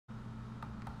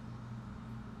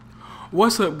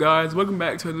What's up, guys? Welcome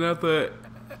back to another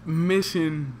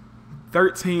mission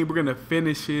 13. We're gonna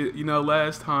finish it. You know,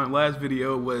 last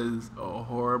video was a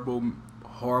horrible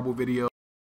video.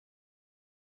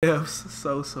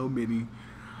 So many.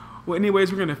 Well,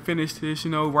 anyways, we're gonna finish this,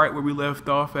 you know, right where we left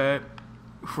off at.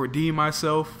 For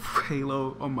myself,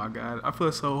 Halo. Oh my god, I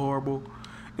feel so horrible.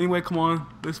 Anyway, come on,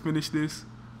 let's finish this.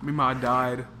 Remember, I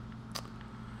died.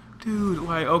 Dude,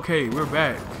 like, okay, we're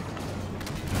back.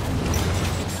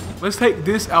 Let's take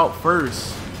this out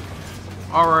first.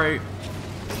 Alright.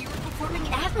 You were performing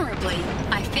admirably,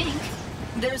 I think.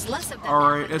 There's less of that.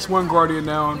 Alright, it's one guardian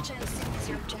down. Which I assume is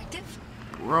your objective?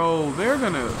 Bro, they're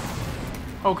gonna...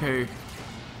 Okay.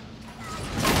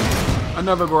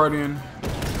 Another guardian.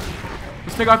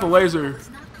 Let's take out the laser. It's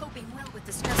not coping well with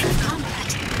the stress of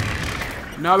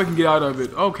combat. Now we can get out of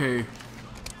it. Okay.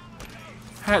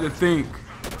 Had to think.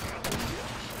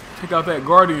 Take out that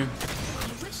guardian.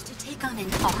 You wish to take on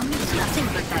an army with nothing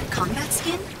but that combat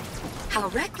skin? How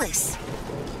reckless.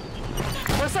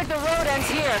 Looks like the road ends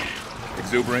here.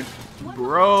 Exuberant.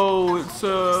 Bro, it's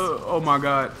oh my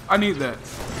god. I need that.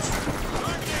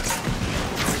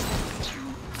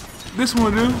 This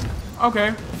one do?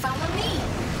 Okay. Follow me.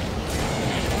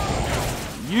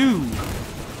 You.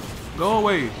 Go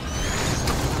away.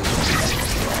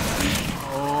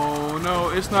 Oh no,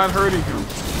 it's not hurting him.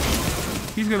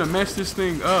 He's gonna mess this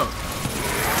thing up.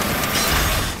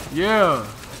 Yeah.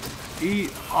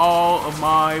 Eat all of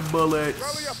my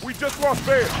bullets. We just lost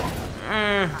Vale.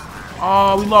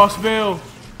 Oh, we lost Vale.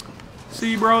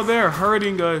 See, bro, they're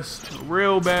hurting us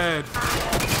real bad.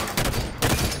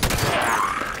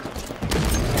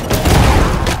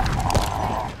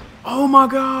 Oh my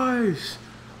gosh.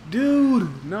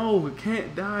 Dude, no, it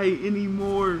can't die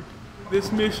anymore.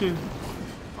 This mission.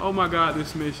 Oh my god,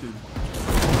 this mission.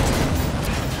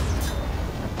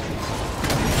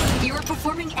 You were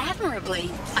performing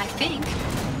admirably, I think.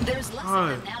 There's less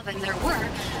of it now than there were,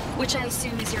 which I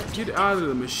assume is your objective. Get out of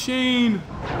the machine.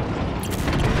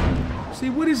 See,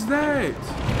 what is that?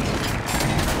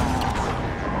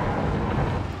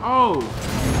 Oh.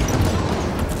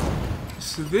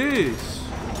 It's this.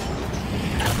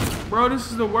 Bro,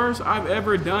 this is the worst I've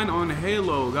ever done on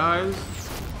Halo, guys.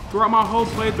 Throughout my whole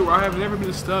playthrough, I have never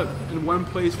been stuck in one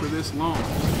place for this long.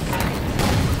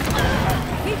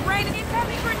 Keep raining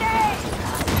incoming grenades!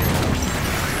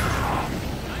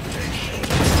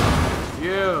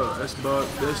 Yeah, that's Buck,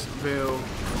 that's Vale.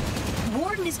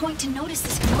 Warden is going to notice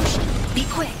this commotion. Be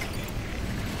quick.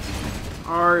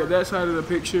 Alright, that side of the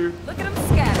picture. Look at them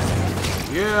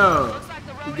scatter. Yeah,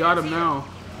 we got him now.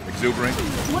 Exuberant.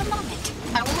 One moment.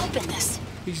 I will open this.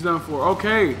 He's done for.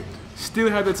 Okay, still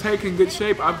have the tank in good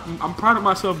shape. I'm proud of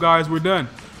myself, guys. We're done.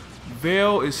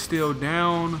 Vale is still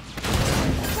down.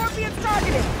 Scorpion's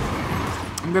targeted.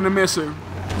 I'm gonna miss her.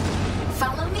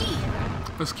 Follow me.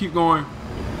 Let's keep going.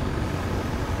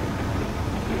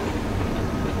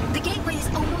 The gateway is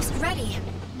almost ready.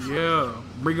 Yeah,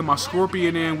 bringing my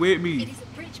Scorpion in with It me. is a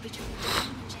bridge between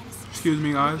Spartan and Genesis. Excuse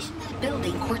me, guys. In that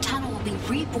building, Cortana will be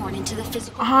reborn into the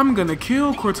physical. I'm gonna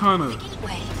kill The Cortana.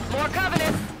 gateway. More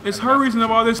Covenant. It's her reason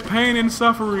of all this pain and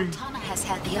suffering. Cortana has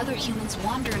had the other humans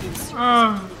wandering in circles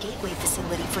around the gateway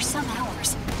facility for some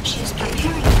hours. She is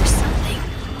preparing for something,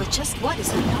 but just what is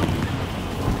unknown.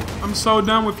 I'm so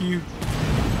done with you.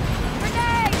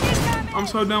 Grenade incoming. I'm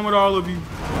so done with all of you.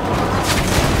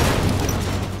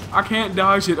 I can't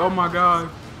dodge it. Oh my god.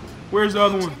 Where's the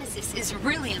other one? Genesis is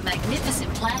really a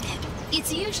magnificent planet.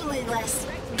 It's usually less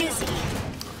busy.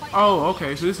 Oh,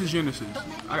 okay. So this is Genesis.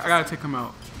 I gotta take him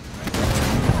out.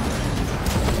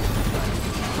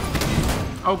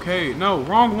 Okay, no,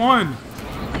 wrong one.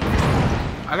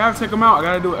 I gotta take him out. I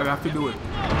gotta do it. I have to do it.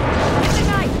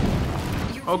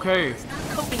 Okay. It's not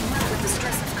coping well with the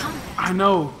stress of combat.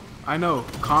 I know.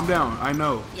 Calm down. I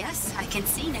know. Yes, I can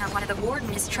see now why the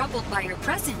Warden is troubled by your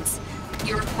presence.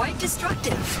 You're quite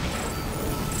destructive.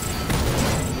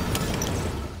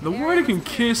 The warden can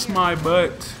kiss my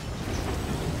butt.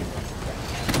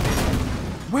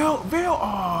 Well, Vale.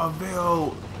 Oh,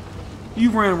 Vale. You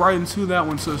ran right into that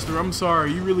one, sister. I'm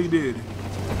sorry. You really did.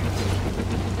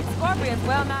 Scorpion's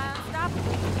well nigh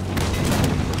unstoppable.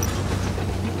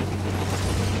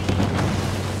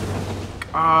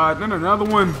 Then another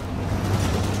one.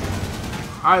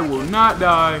 I will not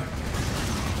die.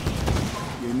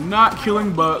 You're not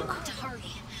killing Buck. To hurry.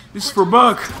 This is for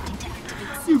Buck. Contact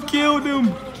with You killed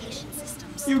him. communication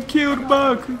systems. You killed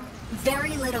Buck.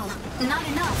 Very little. Not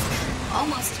enough.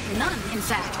 Almost none, in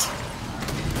fact.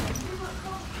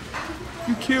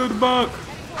 You killed Buck.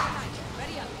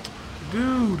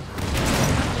 Dude.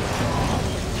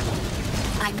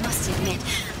 I must admit,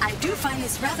 I do find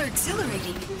this rather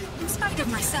exhilarating, in spite of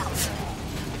myself.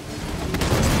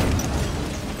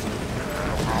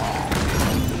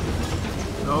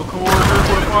 No, come on,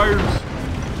 airport fires.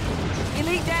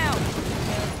 Elite down.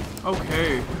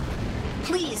 Okay.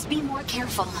 Please be more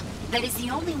careful. That is the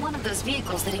only one of those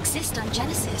vehicles that exist on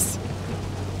Genesis.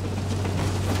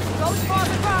 Those cars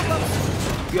are problems.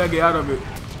 You gotta get out of it.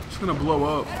 It's gonna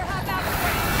blow up. Better hop out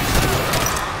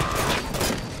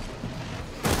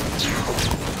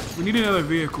the We need another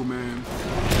vehicle, man. way.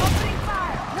 Opening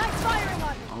fire. Nice firing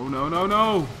on it. Oh, no, no,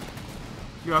 no.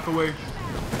 Get out the way.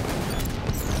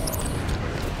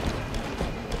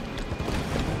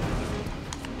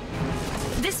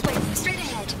 This way, straight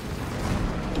ahead.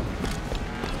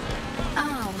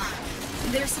 Oh,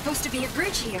 there's supposed to be a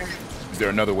bridge here. Is there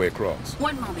another way across?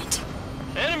 One moment.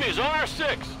 Enemies on our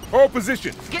 6. Hold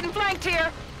position. Getting flanked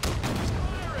here.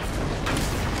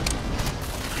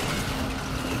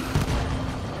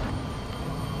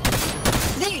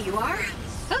 There you are.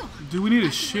 Oh, Do we need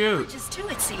a ship? just two,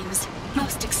 it seems.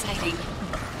 Most exciting.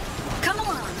 Come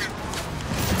along.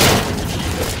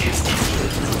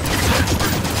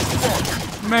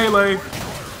 Melee.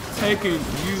 Taking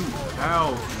you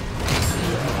out.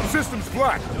 System's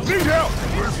black. Need help.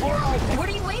 What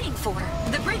are you waiting for?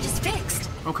 The bridge is fixed.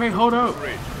 Okay, hold up.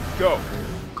 Bridge. Go.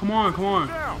 Come on, come on.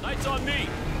 Down. Lights on me.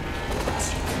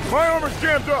 My armor's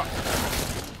jammed up.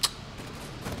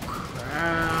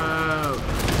 Crap.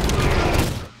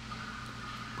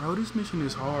 Bro, this mission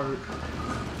is hard.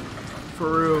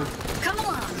 For real. Come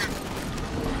along.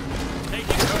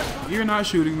 You're not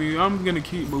shooting me. I'm gonna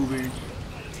keep moving.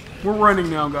 We're running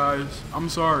now, guys. I'm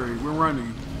sorry. We're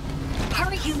running.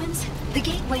 Hurry, humans. The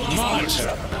gateway is Martyr,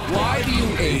 why do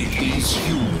you aid these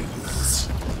humans?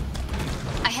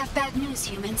 I have bad news,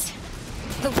 humans.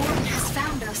 The warden has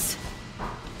found us.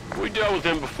 We dealt with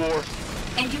him before.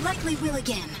 And you likely will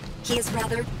again. He is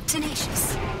rather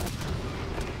tenacious.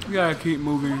 We gotta keep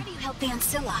moving. Why do you help the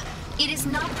Ancilla? It is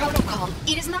not protocol.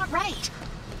 It is not right.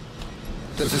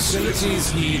 The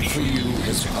facility's need for you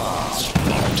has passed,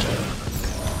 Martyr.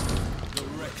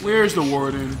 Where's the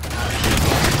warden?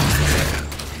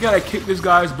 You gotta kick this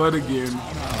guy's butt again.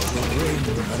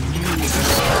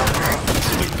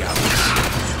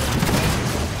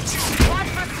 Watch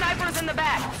for snipers in the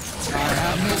back. I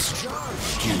have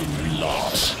misjudged you,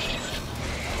 lot.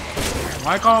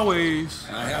 Like always.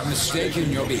 I have mistaken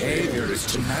your behavior as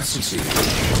tenacity.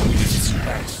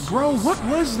 Bro, what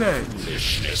was that?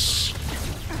 Foolishness.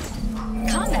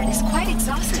 Combat is quite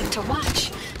exhausting to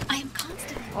watch. I am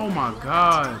constantly... Oh my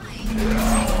god.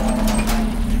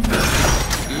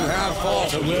 You have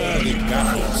fought a worthy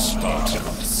battle,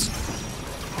 Spartans.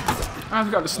 I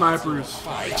got the snipers.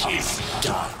 Fight is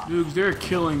done. Dudes, they're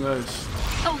killing us.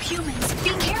 Oh, humans, be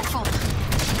careful.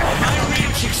 My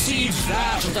reach exceeds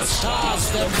that of the stars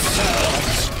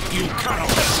themselves. You cannot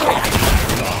escape my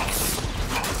wrath.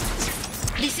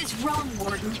 This is wrong,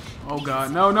 Warden. Oh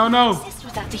god, no, no, no. Exist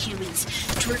without the humans.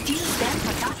 To refuse them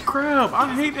without... Crap,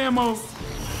 I hate ammo.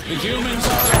 The humans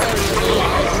are available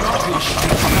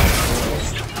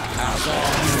as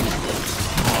are you.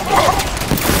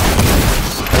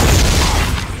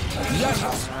 Let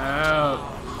us Ow.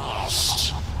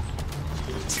 lost.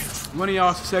 One of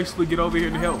y'all successfully get over here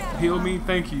to help heal me.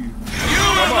 Thank you. Humans,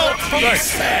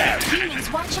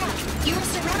 watch out. You are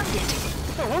surrounded.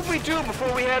 Now, what did we do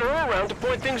before we had her around to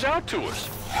point things out to us?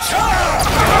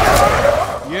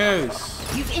 Yes.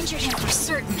 You've injured him for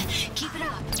certain. Keep it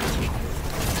up.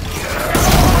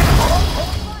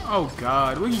 Oh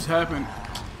god, what just happened?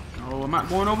 Oh, I'm not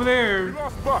going over there.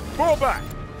 Lost buck. Fall back.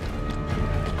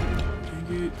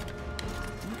 Dang it.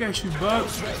 Look at you, Buck.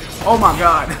 Oh my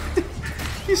god.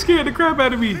 He scared the crap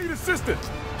out of me. Need assistance.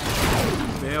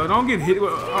 Hell, don't get hit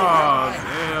with. Oh,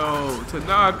 hell.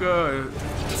 Tanaka.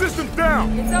 System's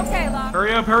down. It's okay, Locke.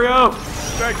 Hurry up, hurry up.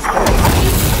 Thanks. Gonna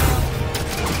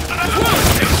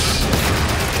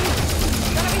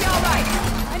be all right.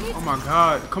 I need Oh my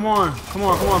god. Come on. Come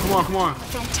on, come on, come on, come on.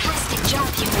 Fantastic job,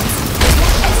 humans.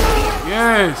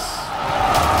 Yes.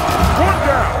 One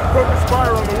down. Focus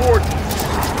fire on the warden.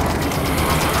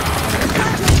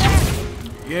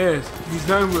 Yes. He's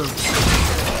done with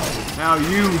him. Now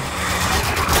you.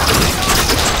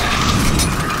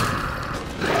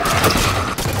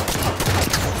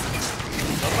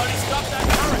 Somebody stop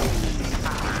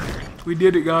that turret. We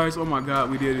did it, guys. Oh my god,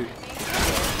 we did it.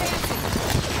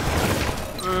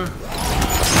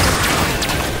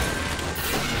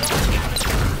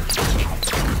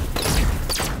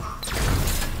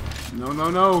 No, no,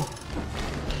 no.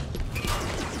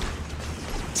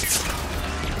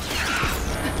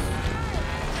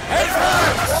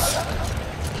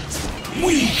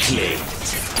 Weakling.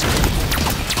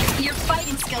 Your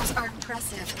fighting skills are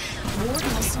impressive.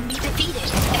 Warden will soon be defeated.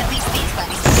 At least these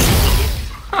bodies will be defeated.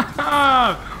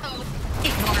 Oh,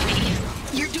 ignore me.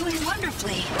 You're doing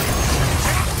wonderfully.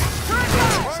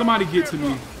 Somebody get to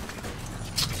me.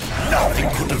 Nothing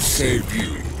could have saved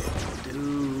you.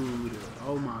 Dude.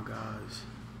 Oh my gosh.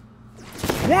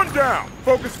 One down!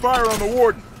 Focus fire on the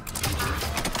warden.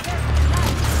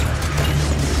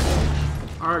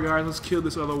 Alright guys, let's kill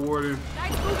this other warden.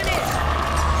 Nice moving in.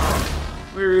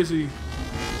 Where is he?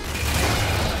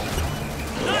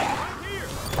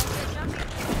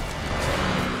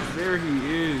 There he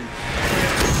is.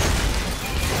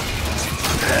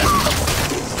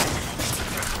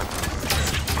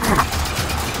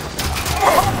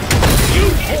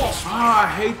 Ah, I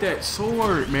hate that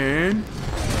sword, man.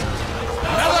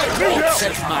 Another corpse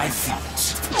at my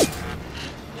feet.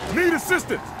 Need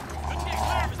assistance!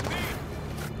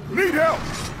 Need help!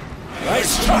 Nice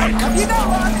strike.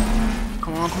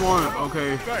 Come on, come on.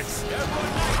 Okay. Thanks.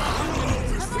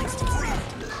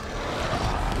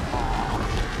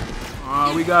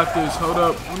 We got this. Hold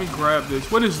up. Let me grab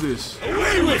this. What is this?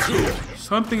 Away with you.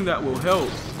 Something that will help.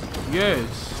 Yes.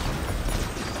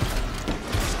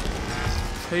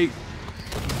 Take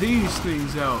these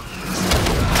things out.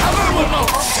 Cover will not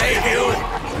save you.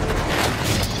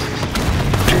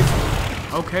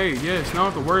 Okay, yes. Now I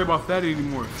don't have to worry about that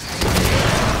anymore.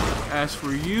 As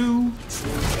for you...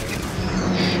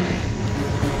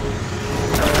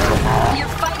 Your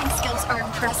fighting skills are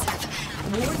impressive.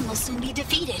 Warden will soon be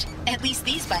defeated. At least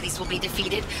these bodies will be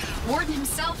defeated. Warden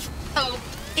himself... Oh,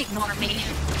 ignore me.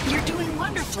 You're doing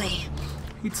wonderfully.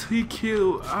 He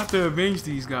killed... I have to avenge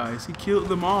these guys. He killed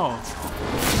them all.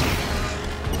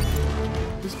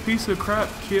 This piece of crap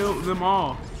killed them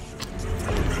all.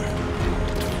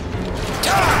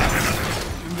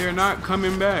 And they're not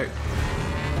coming back.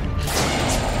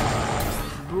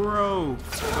 Bro.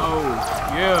 Oh,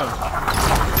 yeah.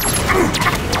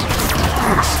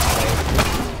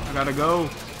 I gotta go.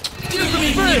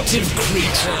 Diminutive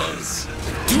creatures.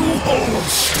 Do hold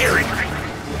steering.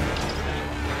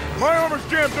 My armor's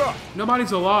jammed up!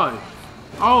 Nobody's alive.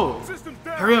 Oh, System's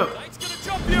down! hurry up. It's gonna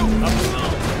jump you!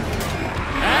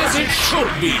 As it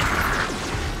should be.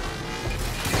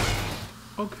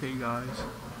 Okay, guys.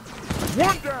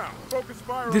 One down! Focus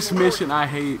fire on This the mission I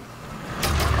hate.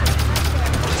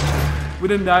 We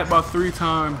done died about 3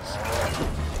 times.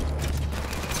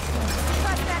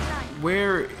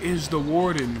 Where is the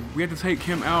warden? We have to take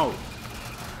him out.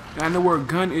 And I know where a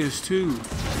gun is too.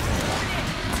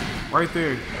 Right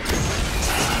there.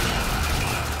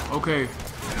 Okay.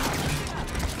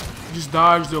 Just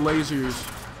dodge the lasers.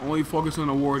 Only focus on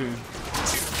the warden.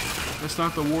 That's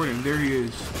not the warden. There he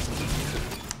is.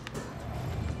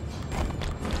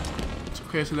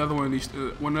 Okay, it's another one of these.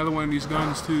 Another one of these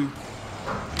guns too.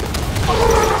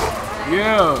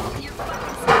 Yeah.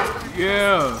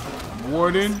 Yeah.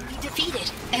 Warden.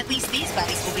 Defeated. At least these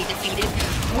bodies will be defeated.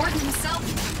 Warden himself...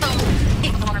 Oh,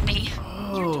 ignore me.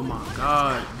 Oh my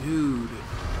god, dude.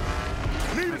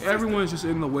 Like, everyone's just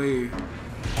in the way.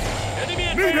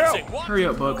 Need help! Hurry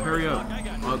up, Buck. Hurry up.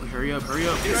 Buck, hurry up. Hurry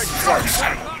up.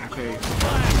 Okay.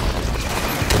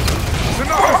 The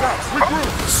knockers out! Regroup!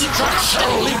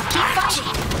 Structurally Keep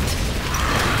fighting.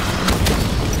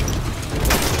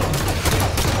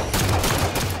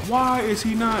 Why is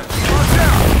he not? Mark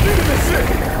down! Need an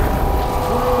assist!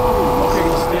 Okay,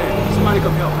 he's dead. Somebody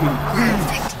come help me.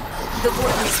 Perfect. The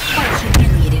warden is quite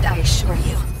humiliated, I assure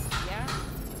you. Yeah?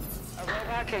 A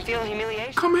robot can feel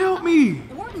humiliation? Come help me.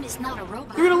 The warden is not a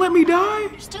robot. You're gonna let me die?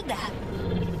 Understood that.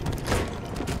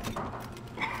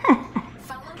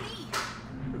 Follow me.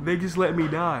 They just let me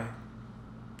die.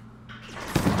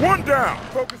 One down!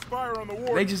 Focus fire on the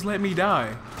warden. They just let me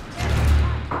die.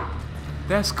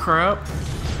 That's crap.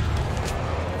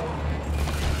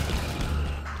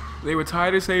 They were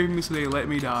tired of saving me, so they let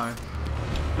me die.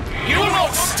 You will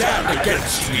not stand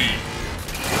against me.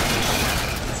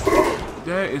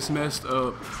 That is messed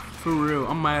up. For real,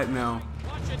 I'm mad now.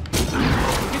 Get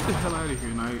the hell out of here,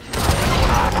 Knight.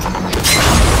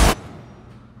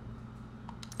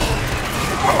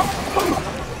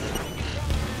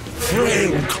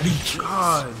 Frail creature.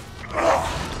 God.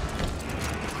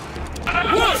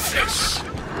 Worthless.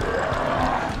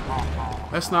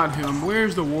 That's not him.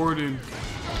 Where's the warden?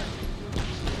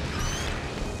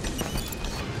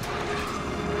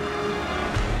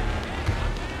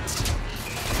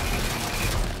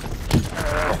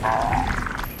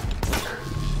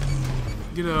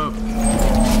 Get up.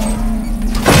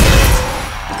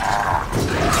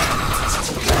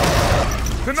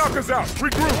 The knockers out!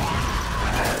 Regroup!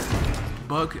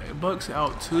 Buck's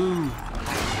out too.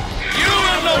 You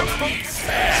will not be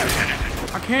fair.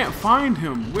 I can't can't find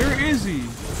him. Where is he?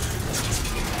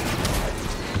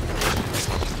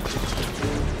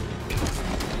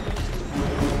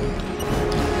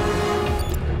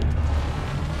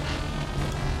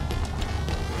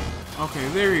 Okay,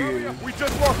 there he is. We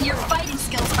just lost. Your fighting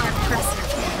skills are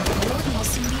impressive. Warden will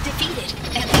soon be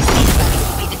defeated. At least these buddies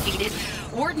will be defeated.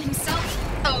 Warden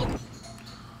himself, oh.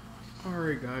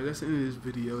 Alright guys, that's the end of this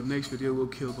video. Next video we'll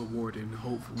kill the warden,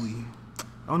 hopefully.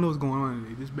 I don't know what's going on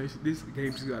today. This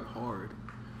game just got hard.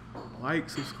 Like,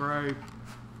 subscribe,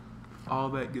 all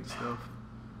that good stuff.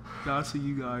 I'll see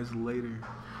you guys later.